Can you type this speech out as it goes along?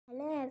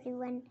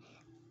everyone.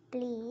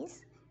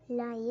 Please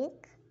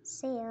like,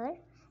 share,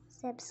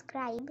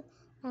 subscribe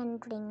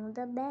and ring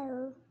the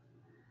bell.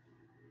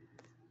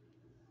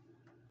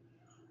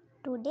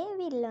 Today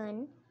we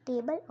learn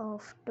table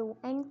of 2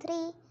 and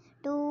 3.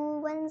 2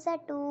 ones are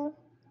 2,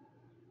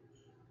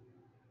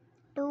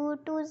 2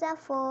 twos are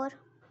 4,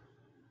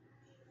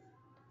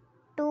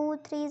 2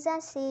 threes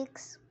are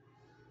 6,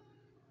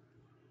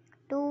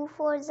 2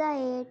 fours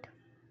are 8,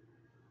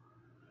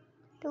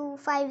 2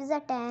 fives are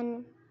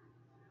 10,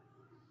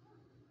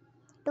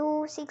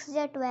 2 sixes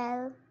are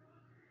 12,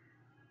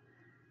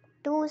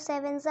 2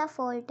 sevens are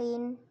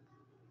 14,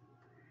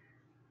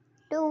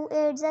 2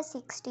 eights are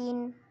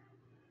 16,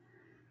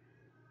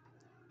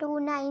 2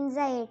 nines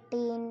are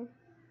 18,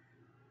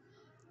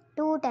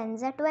 2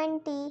 tens are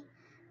 20.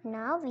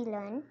 Now we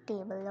learn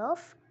table of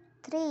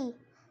 3.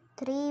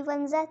 3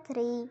 ones are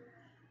 3,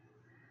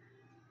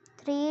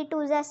 3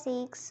 twos are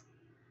 6,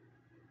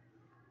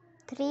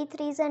 3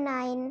 threes are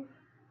 9,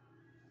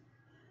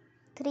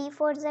 3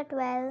 fours are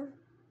 12,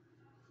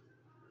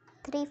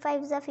 3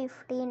 fives are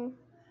 15,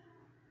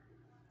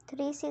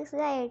 3 sixes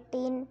are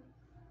 18,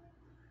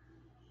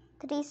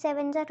 3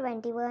 sevens are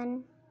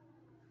 21,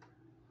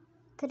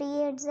 3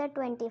 eights are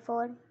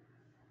 24,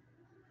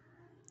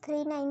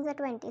 3 nines are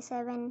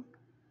 27,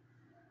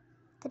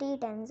 3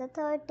 tens are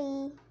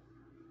 30.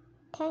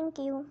 Thank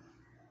you.